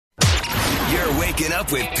You're waking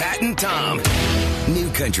up with Pat and Tom. New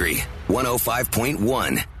Country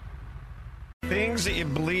 105.1. Things that you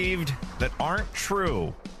believed that aren't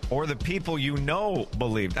true, or the people you know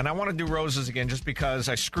believed. And I want to do Rose's again just because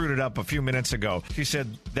I screwed it up a few minutes ago. She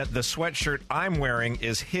said that the sweatshirt I'm wearing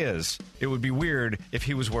is his. It would be weird if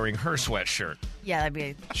he was wearing her sweatshirt. Yeah, that'd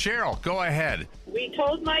be... Cheryl, go ahead. We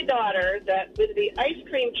told my daughter that when the ice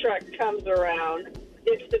cream truck comes around,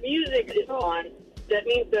 if the music is on, that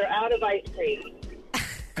means they're out of ice cream.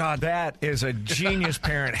 God, that is a genius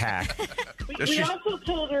parent hack. We also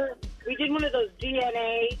told her, we did one of those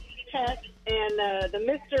DNA tests, and the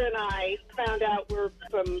mister and I found out we're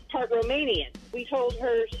from part Romanian. We told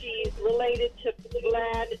her she's related to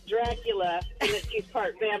Vlad Dracula and that she's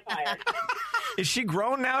part vampire. Is she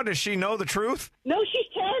grown now? Does she know the truth? No, she's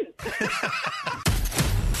 10.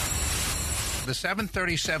 The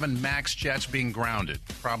 737 MAX jets being grounded.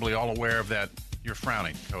 Probably all aware of that. You're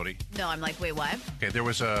frowning, Cody. No, I'm like, wait, what? Okay, there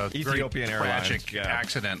was a Ethiopian very Airlines, tragic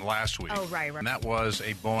accident last week. Oh, right. And that was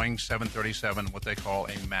a Boeing 737, what they call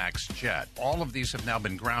a MAX jet. All of these have now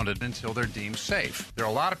been grounded until they're deemed safe. There are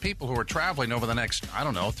a lot of people who are traveling over the next,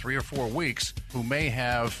 3 or 4 weeks who may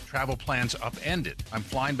have travel plans upended. I'm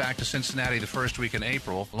flying back to Cincinnati the first week in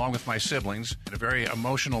April, along with my siblings. In a very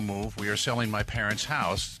emotional move, we are selling my parents'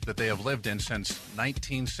 house that they have lived in since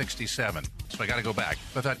 1967. So I got to go back.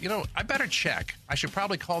 But I thought, I better check. I should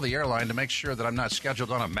probably call the airline to make sure that I'm not scheduled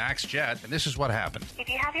on a MAX jet. And this is what happened. If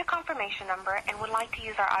you have your confirmation number and would like to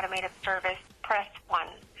use our automated service, press 1.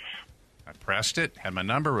 I pressed it, had my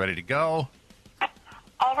number ready to go.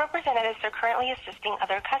 All representatives are currently assisting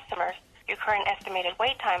other customers. Your current estimated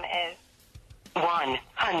wait time is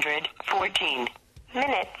 114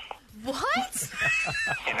 minutes. What?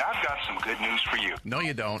 And I've got some good news for you. No,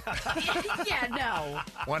 you don't. Yeah, no.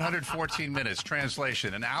 114 minutes.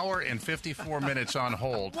 Translation, an hour and 54 minutes on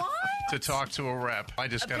hold. What? To talk to a rep. I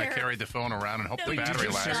just kind of carried the phone around and hoped the battery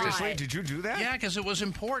lasted. Seriously? Did you do that? Yeah, because it was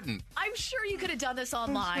important. I'm sure you could have done this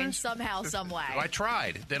online somehow, some way. I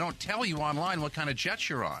tried. They don't tell you online what kind of jet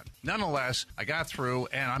you're on. Nonetheless, I got through,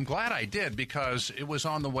 and I'm glad I did because it was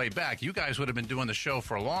on the way back. You guys would have been doing the show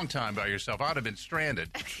for a long time by yourself. I'd have been stranded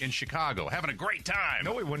in Chicago, having a great time.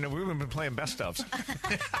 No, we wouldn't have. We would have been playing best ofs.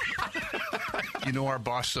 You know our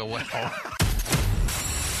boss so well.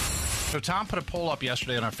 So Tom put a poll up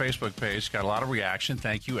yesterday on our Facebook page. Got a lot of reaction.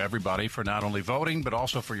 Thank you, everybody, for not only voting, but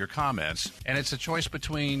also for your comments. And it's a choice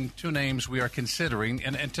between two names we are considering.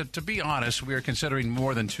 And to be honest, we are considering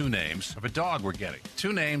more than two names of a dog we're getting.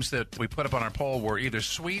 Two names that we put up on our poll were either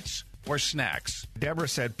sweets or snacks. Deborah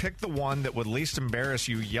said, pick the one that would least embarrass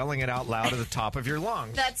you yelling it out loud at the top of your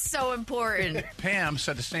lungs. That's so important. Pam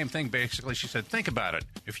said the same thing, basically. She said, think about it.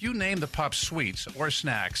 If you name the pup sweets or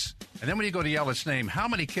snacks, and then when you go to yell its name, how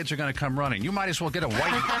many kids are going to come running? You might as well get a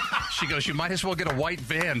white... She goes, you might as well get a white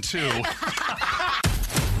van, too.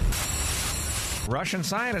 Russian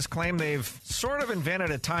scientists claim they've sort of invented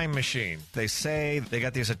a time machine. They say they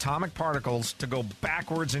got these atomic particles to go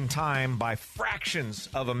backwards in time by fractions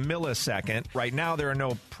of a millisecond. Right now, there are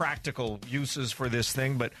no practical uses for this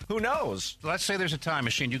thing, but who knows? Let's say there's a time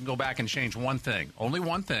machine. You can go back and change one thing. Only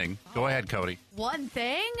one thing. Go ahead, Cody. One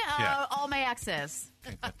thing? Yeah. All my exes.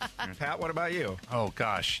 Pat, what about you? Oh,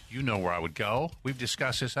 gosh. You know where I would go. We've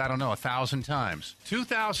discussed this, 1,000 times.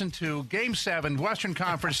 2002, Game 7, Western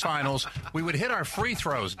Conference Finals. We would hit our free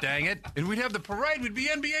throws, dang it. And we'd have the parade. We'd be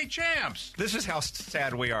NBA champs. This is how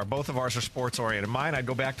sad we are. Both of ours are sports-oriented. Mine, I'd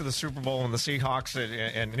go back to the Super Bowl and the Seahawks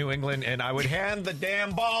and New England, and I would hand the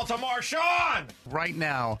damn ball to Marshawn! Right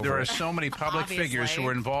now, there are so many public figures who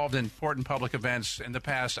are involved in important public events in the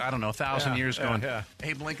past, 1,000 years going,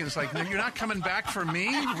 Abe Lincoln's like, no, you're not coming back for me?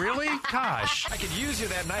 Really? Gosh. I could use you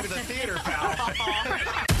that night at the theater, pal.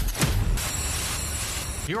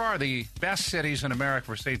 Here are the best cities in America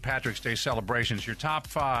for St. Patrick's Day celebrations. Your top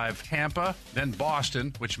 5, Tampa, then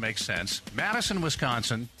Boston, which makes sense, Madison,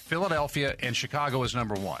 Wisconsin, Philadelphia, and Chicago is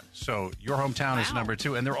number 1. So your hometown is number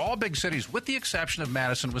 2. And they're all big cities with the exception of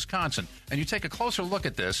Madison, Wisconsin. And you take a closer look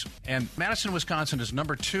at this, and Madison, Wisconsin is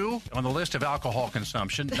number 2 on the list of alcohol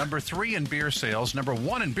consumption, number 3 in beer sales, number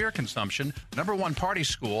 1 in beer consumption, number 1 party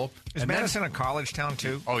school. Is Madison a college town,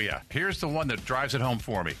 too? Oh, yeah. Here's the one that drives it home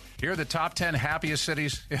for me. Here are the top 10 happiest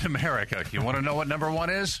cities in America. You want to know what number 1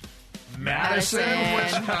 is? Madison,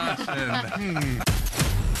 Wisconsin.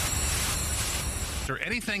 Is there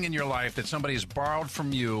anything in your life that somebody has borrowed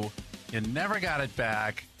from you, you never got it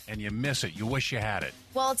back, and you miss it. You wish you had it.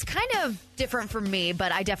 Well, it's kind of different for me,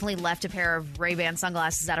 but I definitely left a pair of Ray-Ban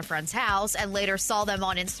sunglasses at a friend's house and later saw them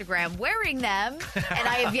on Instagram wearing them, and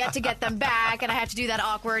I have yet to get them back, and I had to do that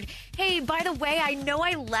awkward, hey, by the way, I know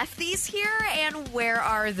I left these here, and where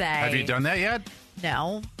are they? Have you done that yet?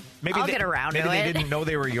 No. Maybe I'll get around to it. Maybe they didn't know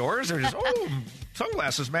they were yours, or just,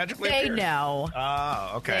 sunglasses magically They appeared. know.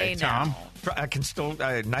 Okay. They know. Tom? I can still,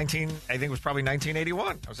 I think it was probably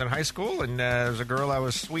 1981. I was in high school, and there was a girl I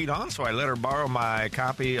was sweet on, so I let her borrow my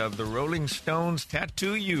copy of the Rolling Stones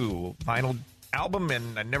Tattoo You vinyl album,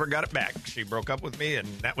 and I never got it back. She broke up with me, and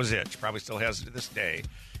that was it. She probably still has it to this day.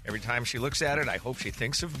 Every time she looks at it, I hope she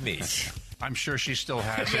thinks of me. I'm sure she still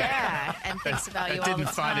has it. Yeah, and thinks about you It all didn't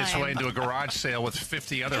the find its time. way into a garage sale with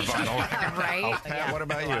 50 other vinyl. Right? Pat, what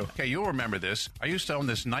about you? Okay, you'll remember this. I used to own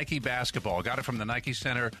this Nike basketball. Got it from the Nike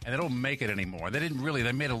Center, and they don't make it anymore. They didn't really.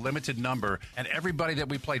 They made a limited number, and everybody that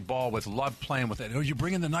we played ball with loved playing with it. Oh, you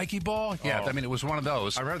bringing the Nike ball? Yeah, I mean, it was one of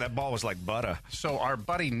those. I remember that ball was like butter. So our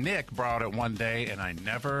buddy Nick borrowed it one day, and I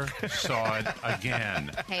never saw it again.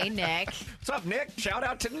 Hey, Nick. What's up, Nick? Shout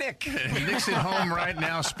out to Nick. Nick's at home right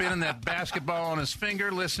now, spinning that basketball on his finger,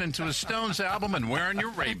 listening to his Stones album, and wearing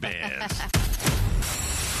your Ray-Bans.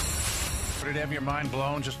 Would it have your mind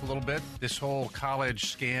blown just a little bit? This whole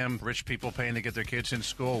college scam, rich people paying to get their kids in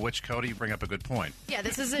school, which, Cody, you bring up a good point. Yeah,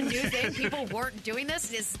 this is a new thing. People weren't doing this.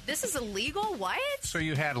 This is illegal? What? So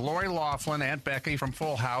you had Lori Loughlin, Aunt Becky from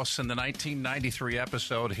Full House in the 1993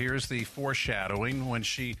 episode. Here's the foreshadowing when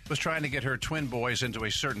she was trying to get her twin boys into a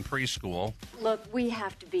certain preschool. Look, we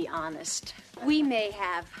have to be honest. We may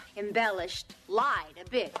have embellished, lied a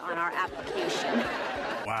bit on our application.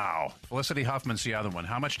 Wow. Felicity Huffman's the other one.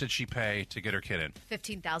 How much did she pay to get her kid in?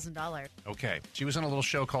 $15,000. Okay. She was in a little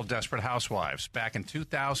show called Desperate Housewives back in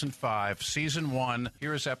 2005, season 1.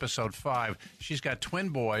 Here is episode 5. She's got twin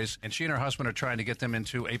boys, and she and her husband are trying to get them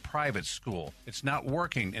into a private school. It's not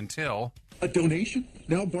working until... A donation?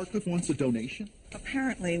 Now Barcliff wants a donation?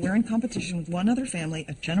 Apparently, we're in competition with one other family.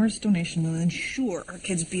 A generous donation will ensure our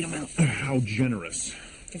kids beat them out. How generous.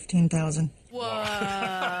 $15,000.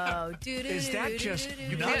 Whoa. Is that just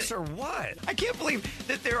nuts or what? I can't believe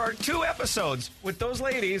that there are 2 episodes with those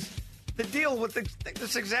ladies that deal with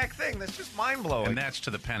this exact thing. That's just mind-blowing. And that's to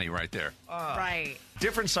the penny right there. Right.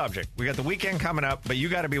 Different subject. We got the weekend coming up, but you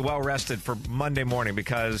got to be well-rested for Monday morning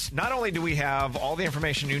because not only do we have all the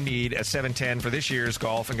information you need at 7:10 for this year's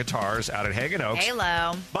golf and guitars out at Hagen Oaks,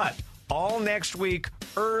 Halo. but all next week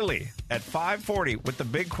early at 5:40 with the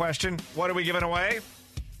big question, what are we giving away?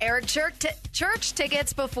 Eric Church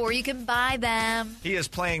tickets before you can buy them. He is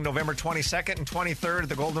playing November 22nd and 23rd at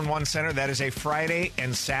the Golden One Center. That is a Friday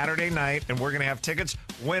and Saturday night, and we're going to have tickets.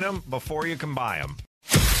 Win them before you can buy them.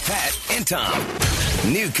 Pat and Tom.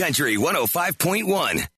 New Country 105.1.